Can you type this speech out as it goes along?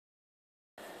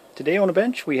Today on the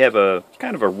bench we have a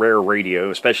kind of a rare radio,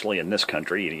 especially in this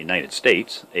country, in the United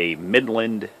States, a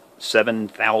Midland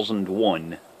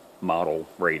 7001 model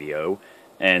radio,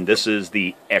 and this is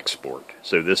the export.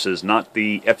 So this is not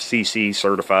the FCC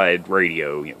certified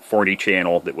radio, 40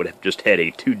 channel that would have just had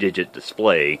a 2-digit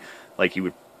display like you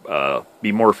would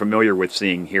be more familiar with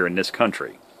seeing here in this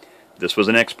country. This was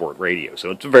an export radio, so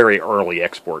it's a very early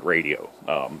export radio.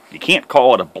 You can't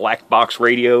call it a black box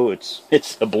radio, it's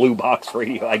a blue box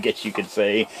radio, I guess you could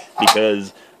say,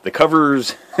 because the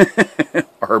covers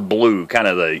are blue, kind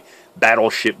of the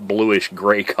battleship bluish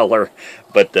gray color,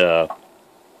 but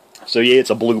so yeah, it's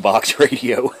a blue box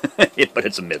radio, but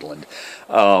it's a Midland.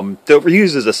 So it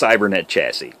uses a Cybernet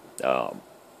chassis.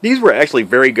 These were actually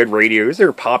very good radios,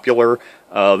 they're popular.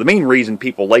 The main reason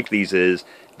people like these is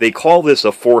they call this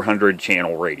a 400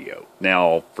 channel radio.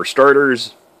 Now, for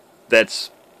starters,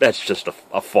 that's just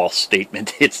a false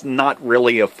statement. It's not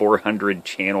really a 400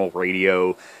 channel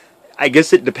radio. I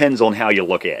guess it depends on how you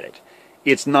look at it.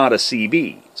 It's not a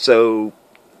CB, so,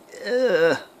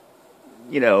 it's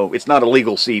not a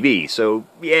legal CB. So,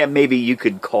 yeah, maybe you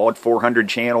could call it 400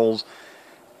 channels.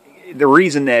 The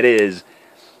reason that is,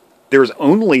 there's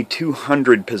only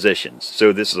 200 positions,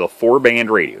 so this is a 4-band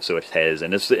radio. So it has,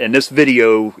 and this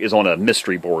video is on a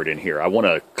mystery board in here. I want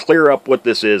to clear up what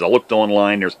this is. I looked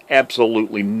online. There's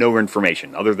absolutely no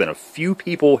information other than a few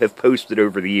people have posted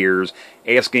over the years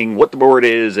asking what the board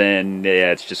is, and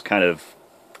it's just kind of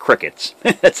crickets.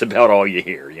 That's about all you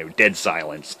hear. Dead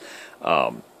silence.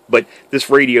 But this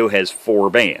radio has 4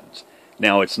 bands.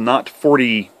 Now it's not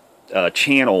 40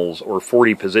 channels or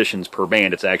 40 positions per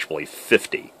band. It's actually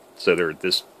 50. So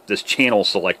this channel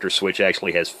selector switch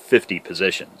actually has 50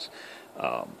 positions.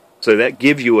 So that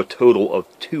gives you a total of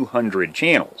 200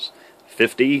 channels.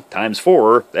 50 times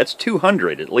 4, that's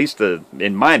 200, at least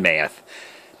in my math.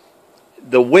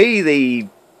 The reason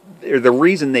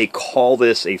they call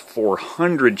this a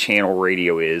 400 channel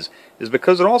radio is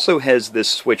because it also has this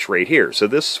switch right here. So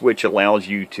this switch allows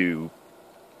you to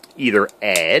either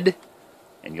add,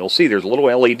 and you'll see there's a little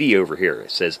LED over here.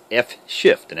 It says F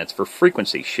shift, and that's for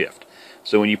frequency shift.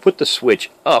 So when you put the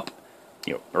switch up,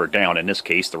 or down, in this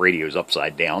case, the radio's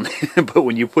upside down, but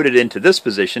when you put it into this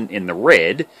position in the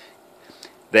red,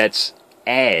 that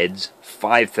adds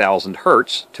 5,000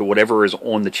 hertz to whatever is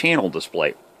on the channel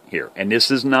display here. And this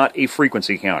is not a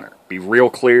frequency counter. Be real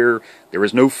clear, there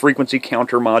is no frequency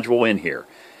counter module in here.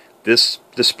 This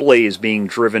display is being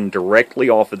driven directly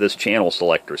off of this channel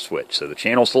selector switch. So the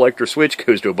channel selector switch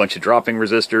goes to a bunch of dropping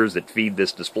resistors that feed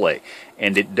this display.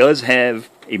 And it does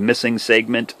have a missing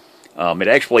segment. It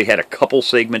actually had a couple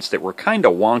segments that were kind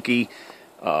of wonky.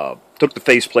 Took the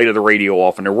faceplate of the radio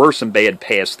off, and there were some bad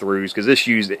pass-throughs because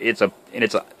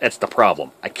that's the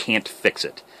problem. I can't fix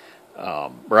it.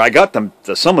 I got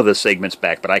some of the segments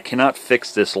back, but I cannot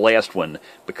fix this last one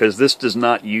because this does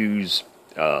not use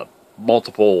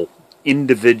multiple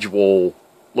individual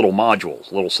little modules,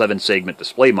 little 7-segment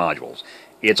display modules.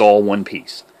 It's all one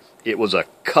piece. It was a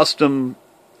custom,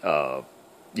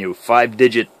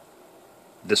 5-digit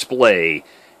display,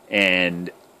 and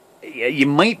you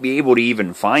might be able to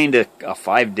even find a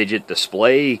 5-digit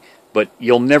display, but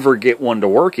you'll never get one to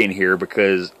work in here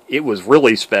because it was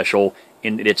really special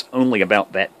in that it's only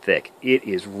about that thick. It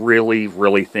is really,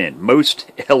 really thin. Most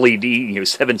LED,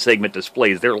 7-segment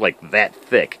displays, they're like that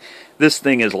thick. This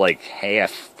thing is like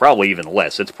half, probably even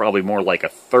less. It's probably more like a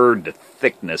third the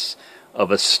thickness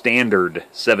of a standard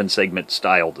 7-segment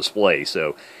style display.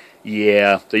 So,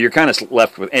 yeah, so you're kind of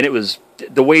left with, and it was,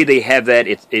 the way they have that,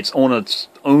 it's on its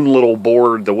own little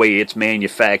board, the way it's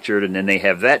manufactured, and then they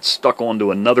have that stuck onto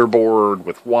another board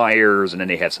with wires, and then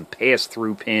they have some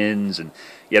pass-through pins, and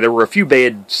yeah, there were a few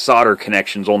bad solder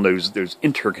connections on those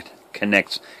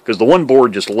interconnects, because the one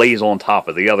board just lays on top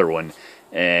of the other one,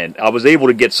 and I was able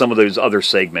to get some of those other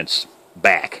segments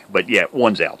back, but yeah,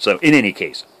 one's out. So in any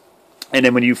case, and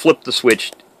then when you flip the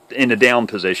switch in the down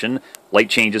position, light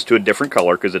changes to a different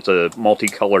color because it's a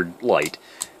multicolored light.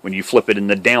 When you flip it in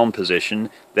the down position,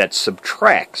 that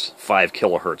subtracts 5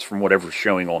 kilohertz from whatever's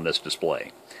showing on this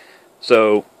display.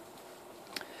 So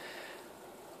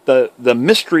the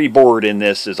mystery board in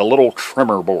this is a little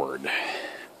trimmer board.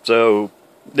 So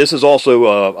this is also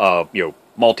a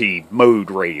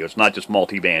multi-mode radio. It's not just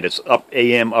multi-band. It's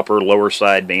AM, upper, lower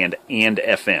sideband, and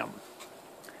FM.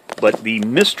 But the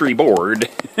mystery board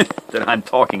that I'm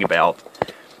talking about,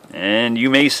 and you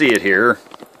may see it here,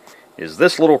 is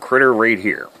this little critter right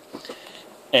here.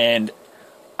 And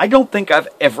I don't think I've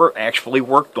ever actually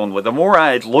worked on it. The more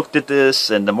I looked at this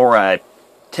and the more I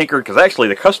tinkered, because actually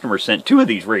the customer sent 2 of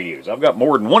these radios. I've got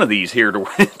more than one of these here to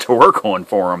work on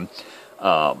for them.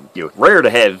 Rare to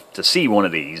have to see one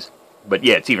of these, but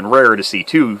yeah, it's even rarer to see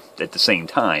two at the same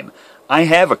time. I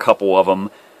have a couple of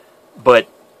them, but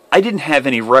I didn't have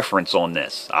any reference on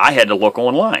this. I had to look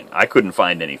online. I couldn't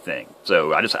find anything.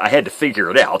 So I had to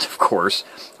figure it out, of course.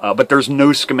 But there's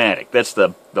no schematic. That's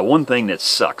the one thing that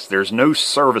sucks. There's no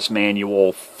service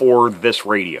manual for this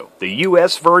radio. The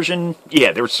US version,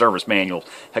 yeah, there's service manuals.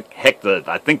 Heck,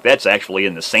 I think that's actually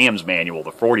in the Sam's manual,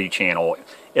 the 40-channel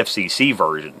FCC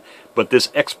version. But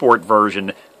this export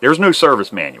version, there's no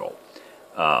service manual.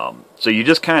 So you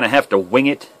just kind of have to wing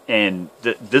it, and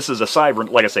this is a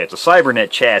like I say, it's a Cybernet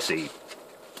chassis.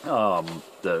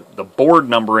 The board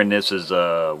number in this is,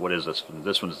 what is this?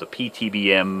 This one's the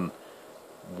PTBM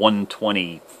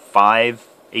 125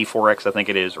 A4X, I think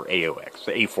it is, or AOX,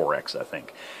 A4X, I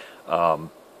think.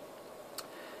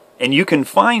 And you can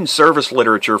find service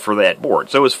literature for that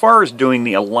board. So as far as doing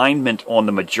the alignment on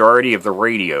the majority of the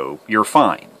radio, you're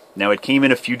fine. Now, it came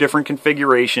in a few different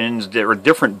configurations. There were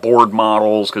different board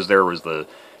models, because there was the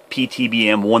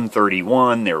PTBM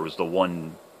 131, there was the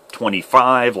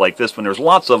 125, like this one. There's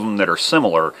lots of them that are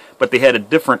similar, but they had a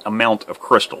different amount of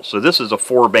crystals. So this is a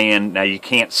 4-band. Now, you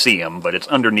can't see them, but it's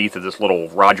underneath of this little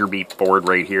Roger Beep board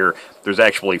right here. There's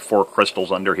actually 4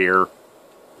 crystals under here.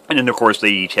 And then, of course, they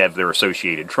each have their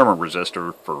associated trimmer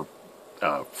resistor for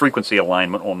frequency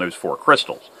alignment on those 4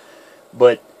 crystals.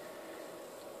 But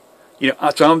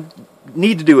so I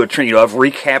need to do I've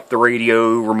recapped the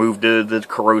radio, removed the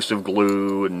corrosive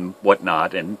glue and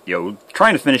whatnot, and,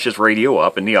 trying to finish this radio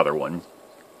up and the other one.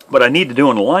 But I need to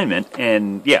do an alignment,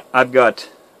 and, yeah, I've got,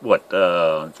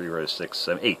 3, 6,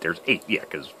 7, 8. There's 8, yeah,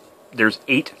 because there's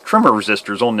 8 trimmer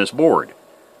resistors on this board.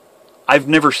 I've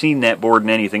never seen that board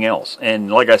in anything else. And,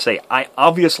 like I say, I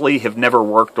obviously have never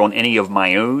worked on any of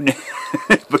my own,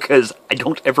 because I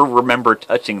don't ever remember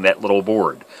touching that little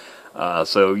board.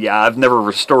 So, yeah, I've never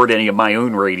restored any of my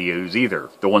own radios either,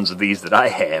 the ones of these that I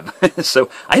have. So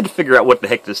I had to figure out what the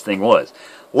heck this thing was.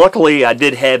 Luckily, I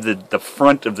did have the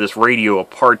front of this radio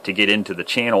apart to get into the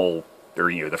channel,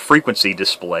 or, the frequency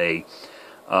display.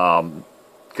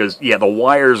 Because, yeah, the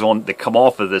wires that come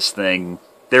off of this thing,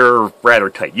 they're rather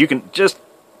tight. You can just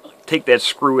take that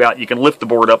screw out, you can lift the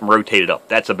board up and rotate it up.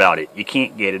 That's about it. You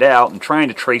can't get it out, and trying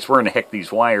to trace where in the heck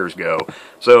these wires go.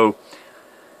 So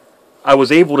I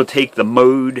was able to take the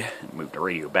mode, move the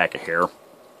radio back a hair,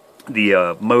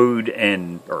 the mode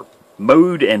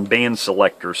and band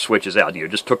selector switches out.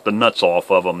 Just took the nuts off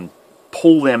of them,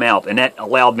 pull them out, and that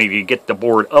allowed me to get the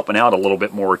board up and out a little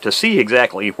bit more to see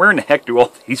exactly where in the heck do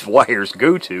all these wires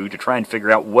go to try and figure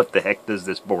out what the heck does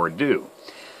this board do.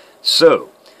 So,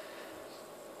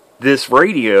 this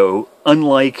radio,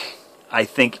 unlike I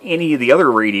think any of the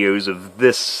other radios of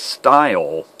this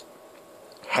style,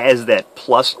 has that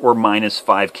plus or minus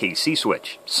 5 kC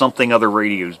switch, something other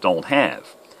radios don't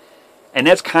have. And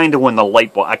that's kind of when the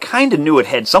light bulb, I kind of knew it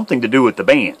had something to do with the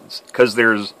bands, because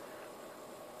there's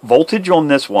voltage on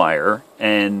this wire,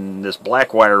 and this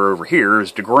black wire over here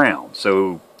is to ground.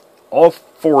 So all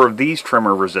 4 of these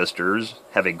trimmer resistors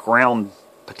have a ground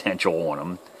potential on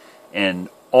them, and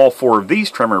all 4 of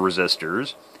these trimmer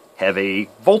resistors have a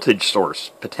voltage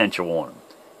source potential on them.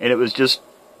 And it was just,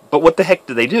 but what the heck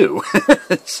do they do?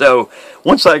 So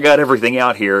once I got everything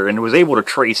out here and was able to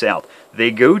trace out,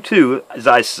 they go to, as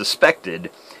I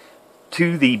suspected,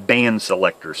 to the band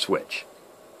selector switch.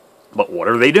 But what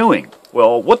are they doing?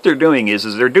 Well, what they're doing is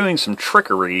they're doing some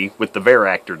trickery with the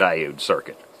varactor diode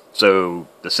circuit. So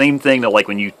the same thing that, like,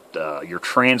 when you your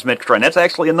transmit, and that's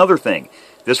actually another thing.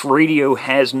 This radio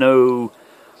has no,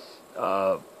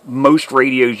 most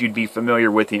radios you'd be familiar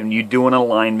with, and you do an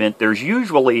alignment, there's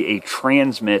usually a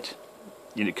transmit,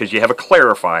 because you have a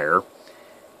clarifier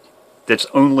that's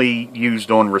only used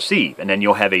on receive, and then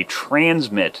you'll have a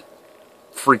transmit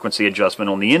frequency adjustment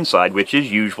on the inside, which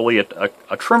is usually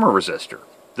a trimmer resistor.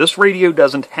 This radio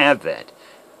doesn't have that.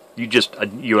 You just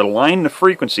you align the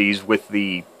frequencies with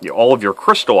all of your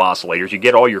crystal oscillators. You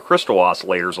get all your crystal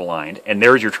oscillators aligned, and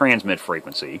there's your transmit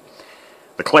frequency.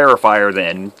 The clarifier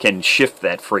then can shift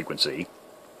that frequency,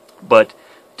 but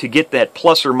to get that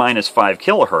plus or minus 5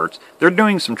 kilohertz, they're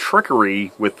doing some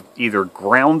trickery with either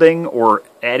grounding or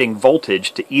adding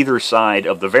voltage to either side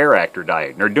of the varactor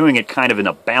diode. And they're doing it kind of in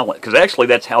a balance, because actually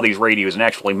that's how these radios, and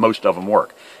actually most of them,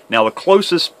 work. Now, the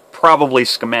closest probably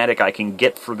schematic I can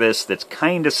get for this that's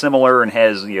kind of similar and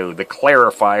has, the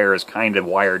clarifier is kind of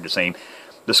wired the same.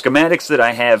 The schematics that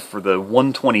I have for the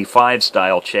 125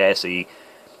 style chassis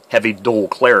have a dual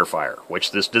clarifier,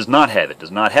 which this does not have. It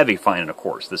does not have a fine, of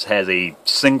course. This has a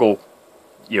single,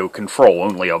 control,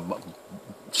 only a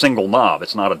single knob.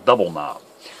 It's not a double knob.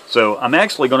 So I'm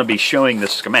actually going to be showing the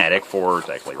schematic for, it's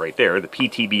actually right there, the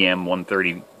PTBM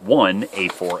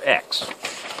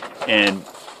 131A4X. And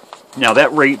now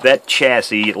that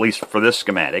chassis, at least for this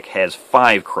schematic, has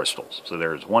 5 crystals. So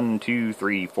there's 1, 2,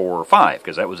 3, 4, 5,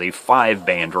 because that was a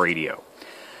 5-band radio.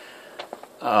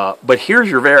 But here's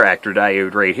your varactor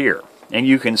diode right here. And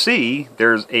you can see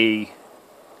there's a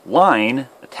line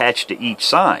attached to each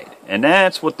side. And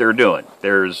that's what they're doing.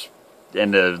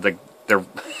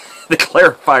 The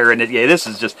clarifier in it, yeah, this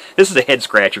is a head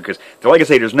scratcher, because like I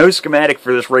say, there's no schematic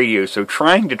for this radio, so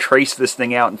trying to trace this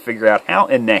thing out and figure out how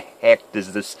in the heck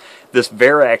does this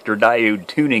varactor diode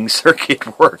tuning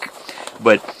circuit work.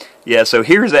 But yeah, so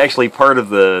here's actually part of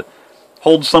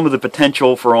holds some of the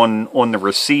potential for on the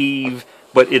receive,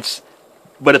 but it's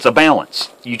a balance.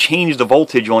 You change the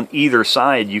voltage on either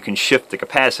side, you can shift the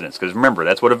capacitance, because remember,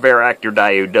 that's what a varactor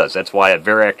diode does. That's why a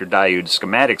varactor diode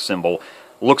schematic symbol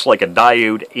looks like a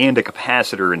diode and a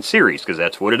capacitor in series, because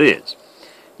that's what it is.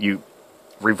 You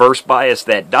reverse bias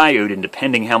that diode, and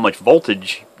depending how much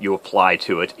voltage you apply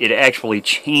to it, it actually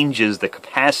changes the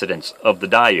capacitance of the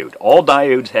diode. All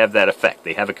diodes have that effect.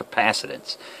 They have a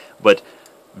capacitance. But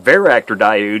varactor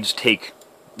diodes take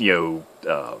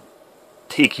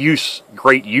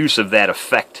great use of that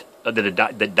effect that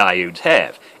diodes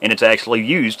have, and it's actually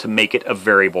used to make it a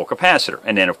variable capacitor.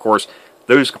 And then, of course,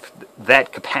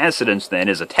 that capacitance then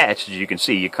is attached, as you can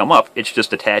see, you come up, it's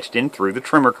just attached in through the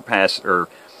trimmer capacitors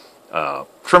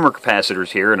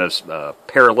here, and a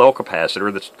parallel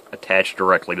capacitor that's attached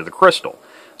directly to the crystal.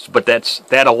 But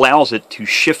that allows it to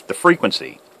shift the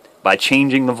frequency. By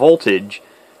changing the voltage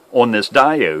on this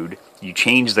diode, you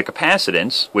change the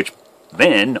capacitance, which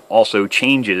then also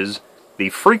changes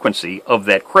the frequency of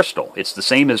that crystal. It's the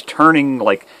same as turning,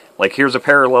 like here's a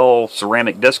parallel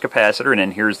ceramic disc capacitor, and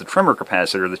then here's the trimmer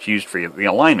capacitor that's used for the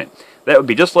alignment. That would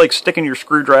be just like sticking your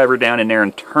screwdriver down in there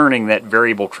and turning that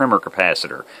variable trimmer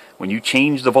capacitor. When you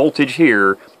change the voltage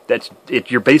here, it's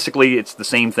the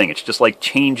same thing. It's just like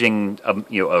changing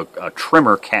a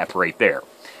trimmer cap right there.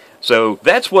 So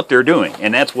that's what they're doing,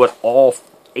 and that's what all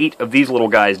 8 of these little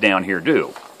guys down here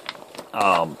do.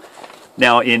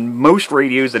 Now, in most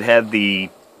radios that have the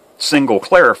single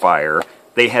clarifier,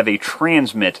 they have a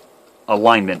transmit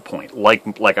alignment point,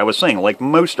 like I was saying, like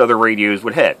most other radios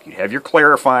would have. You'd have your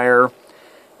clarifier,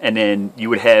 and then you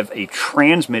would have a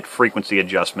transmit frequency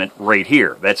adjustment right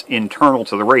here. That's internal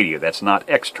to the radio. That's not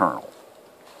external.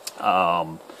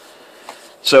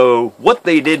 So what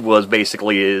they did was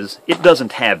basically it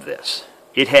doesn't have this.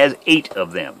 It has 8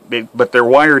 of them, but they're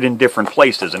wired in different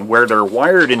places, and where they're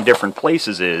wired in different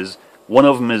places is, one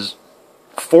of them is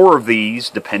 4 of these,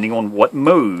 depending on what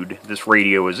mode this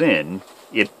radio is in,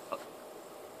 it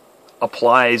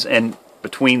applies, and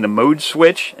between the mode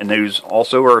switch, and those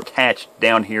also are attached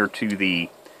down here to the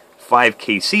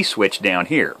 5kC switch down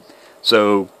here.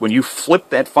 So when you flip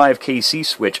that 5kC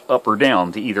switch up or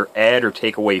down to either add or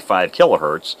take away 5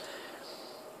 kilohertz,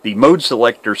 the mode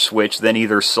selector switch then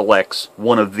either selects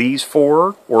one of these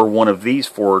 4 or one of these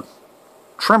 4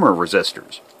 trimmer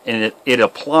resistors. And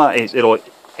it'll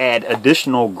add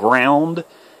additional ground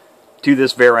to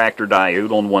this varactor diode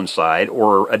on one side,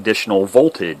 or additional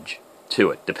voltage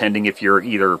to it, depending if you're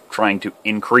either trying to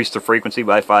increase the frequency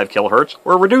by 5 kilohertz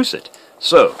or reduce it.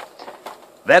 So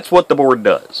that's what the board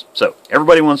does. So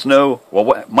everybody wants to know,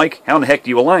 well, Mike, how in the heck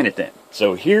do you align it then?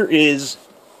 So here's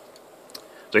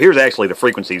actually the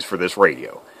frequencies for this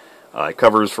radio. It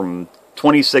covers from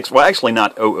 26, well, actually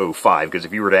not 005, because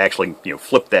if you were to actually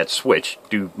flip that switch,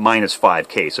 do minus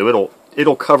 5K, so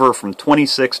it'll cover from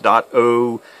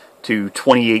 26.0 to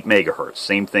 28 megahertz.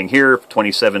 Same thing here,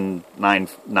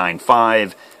 27.995.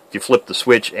 If you flip the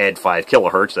switch, add 5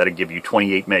 kilohertz, that'll give you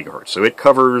 28 megahertz. So it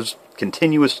covers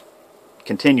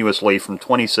continuously from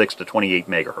 26 to 28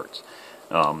 megahertz.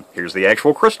 Here's the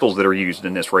actual crystals that are used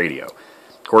in this radio.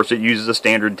 Of course, it uses a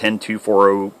standard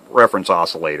 10240 reference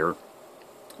oscillator.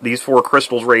 These 4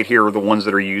 crystals right here are the ones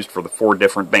that are used for the 4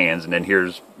 different bands, and then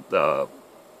here's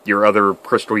your other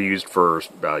crystal used for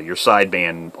your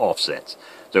sideband offsets.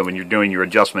 So when you're doing your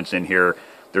adjustments in here,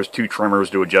 there's 2 trimmers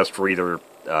to adjust for either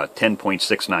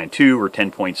 10.692 or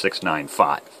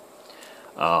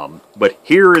 10.695. But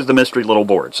here is the mystery little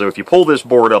board. So if you pull this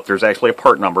board up, there's actually a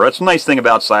part number. That's the nice thing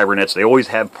about cybernets. They always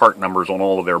have part numbers on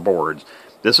all of their boards.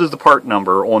 This is the part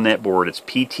number on that board. It's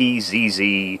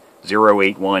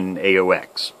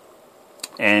PTZZ081AOX.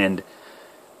 And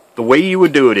the way you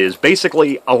would do it is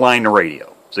basically align the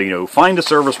radio. So, find a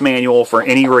service manual for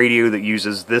any radio that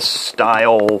uses this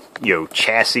style,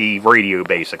 chassis radio,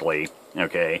 basically,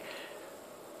 okay?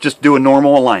 just do a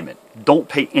normal alignment. Don't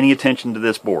pay any attention to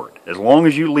this board. As long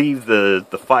as you leave the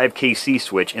 5kc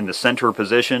switch in the center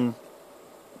position,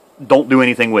 don't do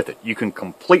anything with it. You can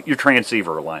complete your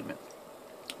transceiver alignment.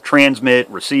 Transmit,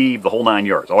 receive, the whole 9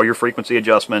 yards. All your frequency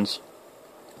adjustments.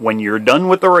 When you're done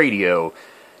with the radio,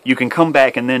 you can come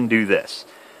back and then do this.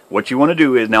 What you want to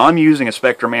do is, now I'm using a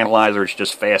spectrum analyzer. It's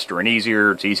just faster and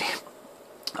easier. It's easy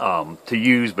to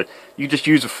use, but you just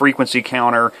use a frequency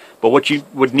counter. But what you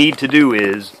would need to do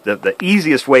is, the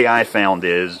easiest way I found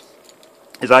is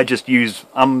I just use,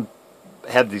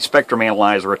 have the spectrum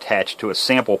analyzer attached to a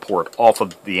sample port off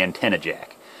of the antenna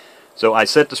jack. So I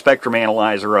set the spectrum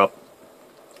analyzer up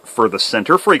for the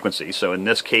center frequency. So in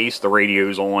this case, the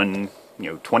radio's on,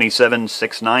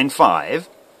 27695.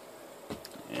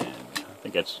 And I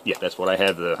think that's, yeah, that's what I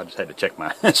have. I just had to check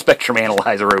my spectrum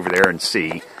analyzer over there and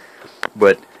see.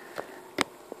 But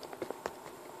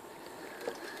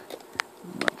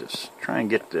I'll just try and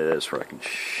get this where I can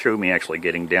show me actually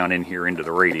getting down in here into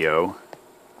the radio.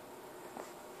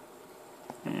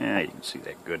 Yeah, you can see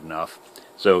that good enough.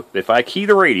 So if I key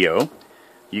the radio,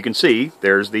 you can see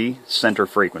there's the center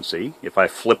frequency. If I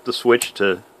flip the switch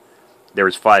to,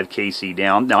 there's 5kc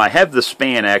down. Now I have the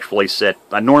span actually set,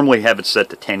 I normally have it set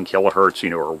to 10 kilohertz,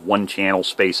 or one channel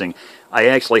spacing. I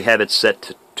actually have it set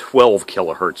to 12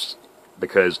 kilohertz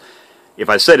because if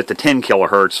I set it to 10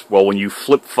 kilohertz, well, when you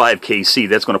flip 5kc,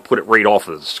 that's going to put it right off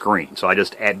of the screen. So I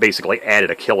just basically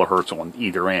added a kilohertz on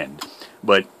either end.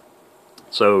 But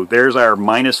so there's our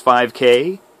minus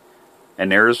 5k,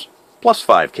 and there's plus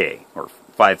 5k, or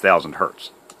 5,000 hertz,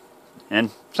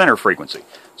 and center frequency.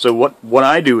 So what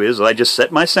I do is I just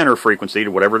set my center frequency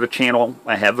to whatever the channel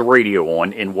I have the radio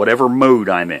on in whatever mode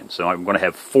I'm in. So I'm going to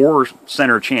have 4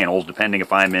 center channels depending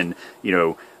if I'm in,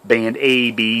 band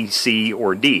A, B, C,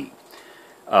 or D.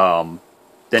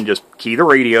 Then just key the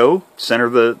radio, center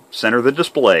the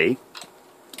display,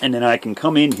 and then I can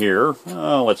come in here.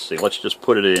 Let's see. Let's just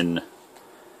put it in.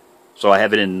 So I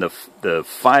have it in the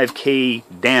 5K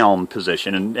down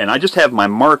position, and I just have my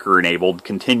marker enabled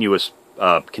continuous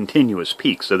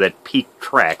peak, so that peak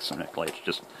tracks. And it's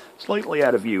just slightly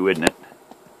out of view, isn't it?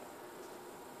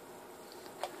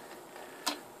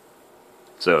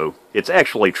 So it's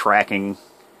actually tracking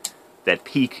that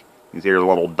peak. You see there's a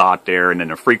little dot there, and then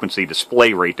the frequency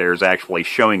display right there is actually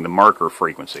showing the marker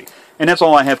frequency. And that's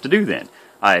all I have to do then.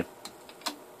 I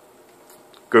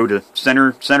go to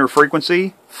center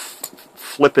frequency,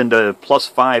 flip into plus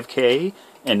 5K,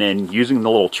 and then using the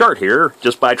little chart here,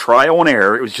 just by trial and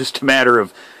error, it was just a matter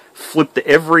of flip to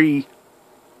every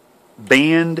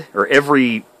band, or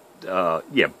every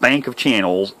bank of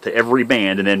channels to every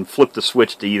band, and then flip the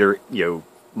switch to either,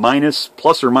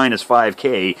 plus or minus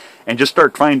 5K, and just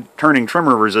start turning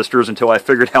trimmer resistors until I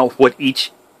figured out what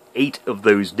each 8 of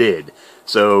those did.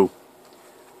 So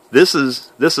this is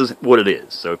what it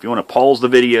is. So if you want to pause the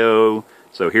video,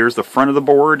 so here's the front of the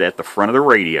board at the front of the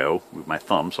radio. Move my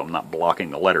thumb so I'm not blocking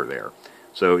the letter there.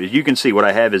 So as you can see, what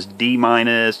I have is D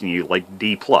minus and you like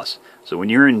D plus. So when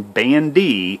you're in band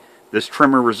D, this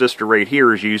trimmer resistor right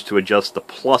here is used to adjust the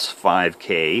plus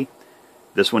 5K.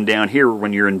 This one down here,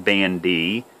 when you're in band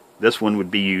D, this one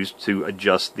would be used to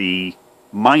adjust the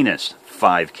minus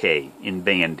 5K in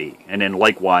band D. And then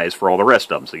likewise for all the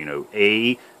rest of them. So,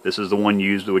 A, this is the one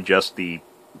used to adjust the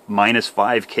minus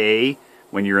 5K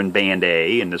when you're in band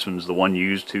A, and this one's the one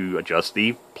used to adjust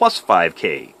the plus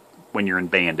 5K when you're in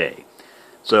band A.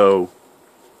 So,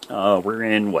 we're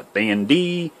in, band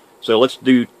D. So let's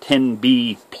do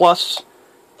 10B plus.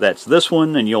 That's this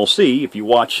one, and you'll see, if you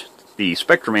watch the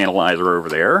spectrum analyzer over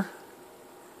there,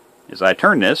 as I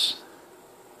turn this,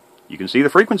 you can see the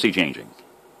frequency changing.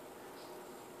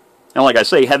 Now, like I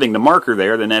say, having the marker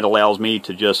there, then that allows me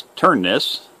to just turn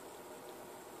this.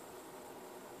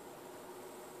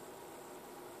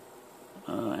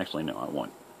 Actually, no, I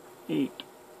want 8.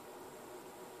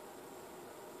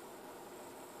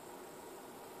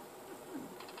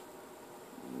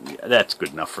 Yeah, that's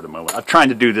good enough for the moment. I'm trying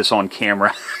to do this on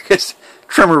camera because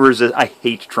I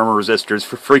hate trimmer resistors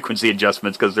for frequency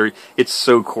adjustments because it's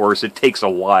so coarse. It takes a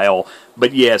while.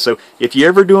 But yeah, so if you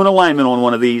ever do an alignment on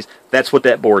one of these, that's what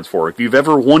that board's for. If you've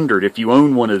ever wondered if you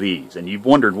own one of these and you've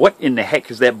wondered what in the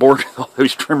heck is that board with all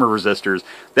those trimmer resistors,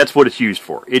 that's what it's used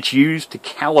for. It's used to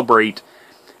calibrate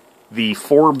the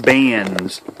 4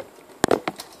 bands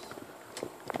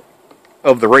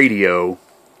of the radio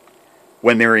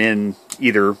when they're in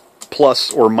either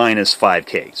plus or minus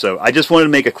 5K. So I just wanted to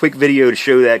make a quick video to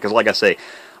show that because, like I say,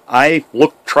 I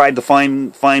tried to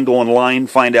find online,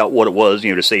 find out what it was,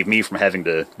 to save me from having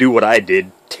to do what I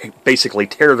did, basically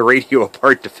tear the radio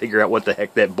apart to figure out what the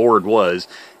heck that board was,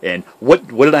 and what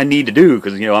did I need to do,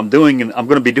 because, I'm going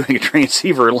to be doing a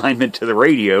transceiver alignment to the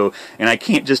radio, and I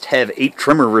can't just have 8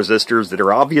 trimmer resistors that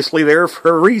are obviously there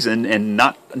for a reason and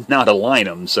not align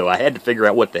them, so I had to figure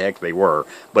out what the heck they were.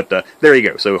 But there you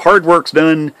go, so hard work's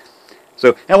done.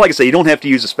 So, and like I say, you don't have to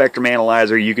use a spectrum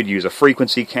analyzer, you could use a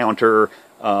frequency counter.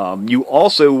 You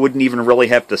also wouldn't even really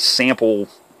have to sample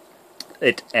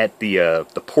it at the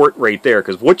port right there,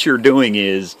 because what you're doing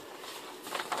is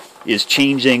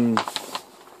changing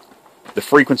the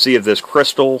frequency of this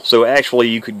crystal. So actually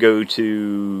you could go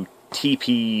to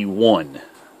TP1.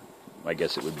 I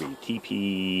guess it would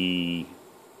be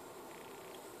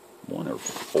TP1 or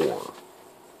 4.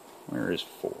 Where is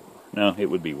 4? No, it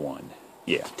would be 1.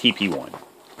 Yeah, TP1.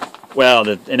 Well,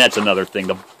 and that's another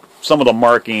thing. Some of the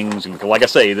markings, and like I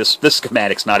say, this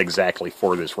schematic's not exactly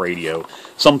for this radio.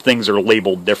 Some things are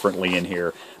labeled differently in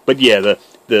here. But yeah,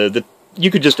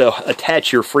 you could just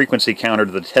attach your frequency counter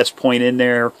to the test point in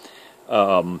there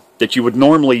that you would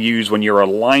normally use when you're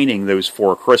aligning those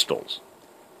 4 crystals.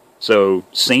 So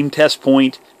same test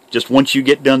point. Just once you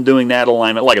get done doing that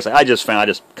alignment, like I said, I just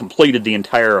completed the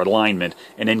entire alignment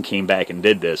and then came back and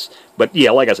did this. But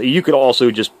yeah, like I said, you could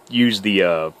also just use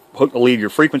the leave your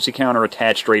frequency counter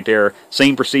attached right there.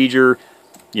 Same procedure.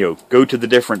 Go to the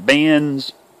different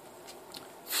bands,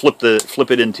 flip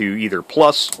it into either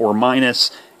plus or minus,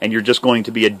 and you're just going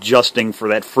to be adjusting for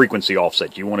that frequency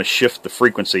offset. You want to shift the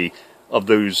frequency of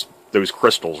those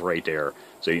crystals right there.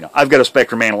 So I've got a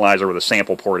spectrum analyzer with a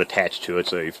sample port attached to it.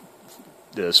 So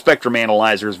the spectrum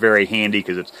analyzer is very handy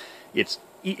because it's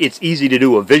easy to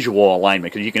do a visual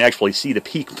alignment, because you can actually see the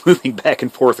peak moving back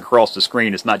and forth across the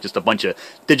screen. It's not just a bunch of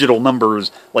digital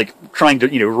numbers, like trying to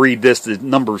read this, the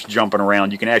numbers jumping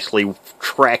around. You can actually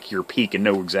track your peak and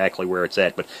know exactly where it's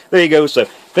at. But there you go. So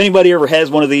if anybody ever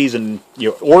has one of these, and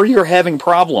or you're having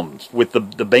problems with the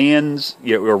bands,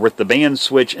 or with the band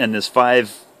switch and this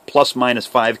 5 plus minus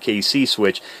 5 kc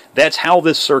switch, that's how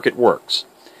this circuit works.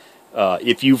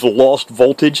 If you've lost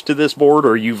voltage to this board,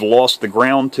 or you've lost the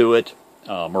ground to it,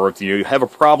 or if you have a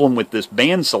problem with this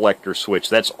band selector switch,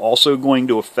 that's also going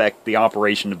to affect the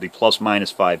operation of the plus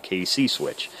minus 5 kc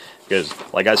switch. Because,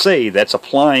 like I say, that's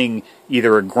applying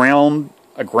either a ground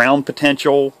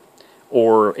potential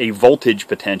or a voltage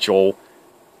potential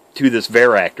to this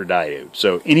varactor diode.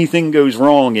 So anything goes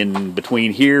wrong in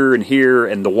between here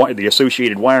and the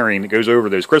associated wiring that goes over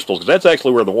those crystals, because that's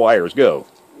actually where the wires go.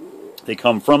 They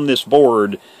come from this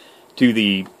board to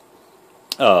the,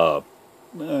 did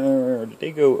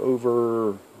they go over,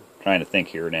 I'm trying to think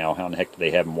here now, how in the heck do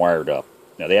they have them wired up?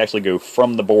 Now they actually go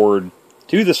from the board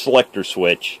to the selector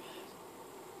switch,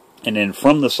 and then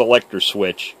from the selector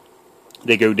switch,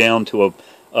 they go down to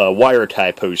a wire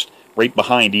tie post right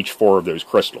behind each 4 of those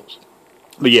crystals.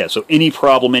 But yeah, so any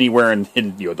problem anywhere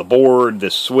in the board,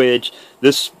 this switch,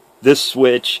 this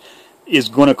switch, is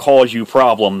going to cause you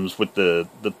problems with the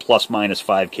plus minus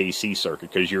 5 kc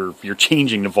circuit, because you're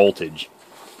changing the voltage.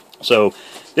 So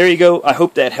there you go. I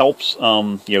hope that helps.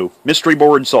 Mystery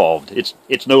board solved.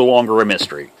 It's no longer a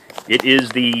mystery. It is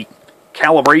the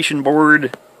calibration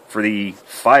board for the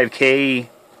 5K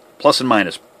plus and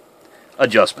minus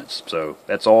adjustments. So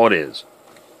that's all it is.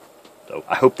 So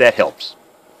I hope that helps.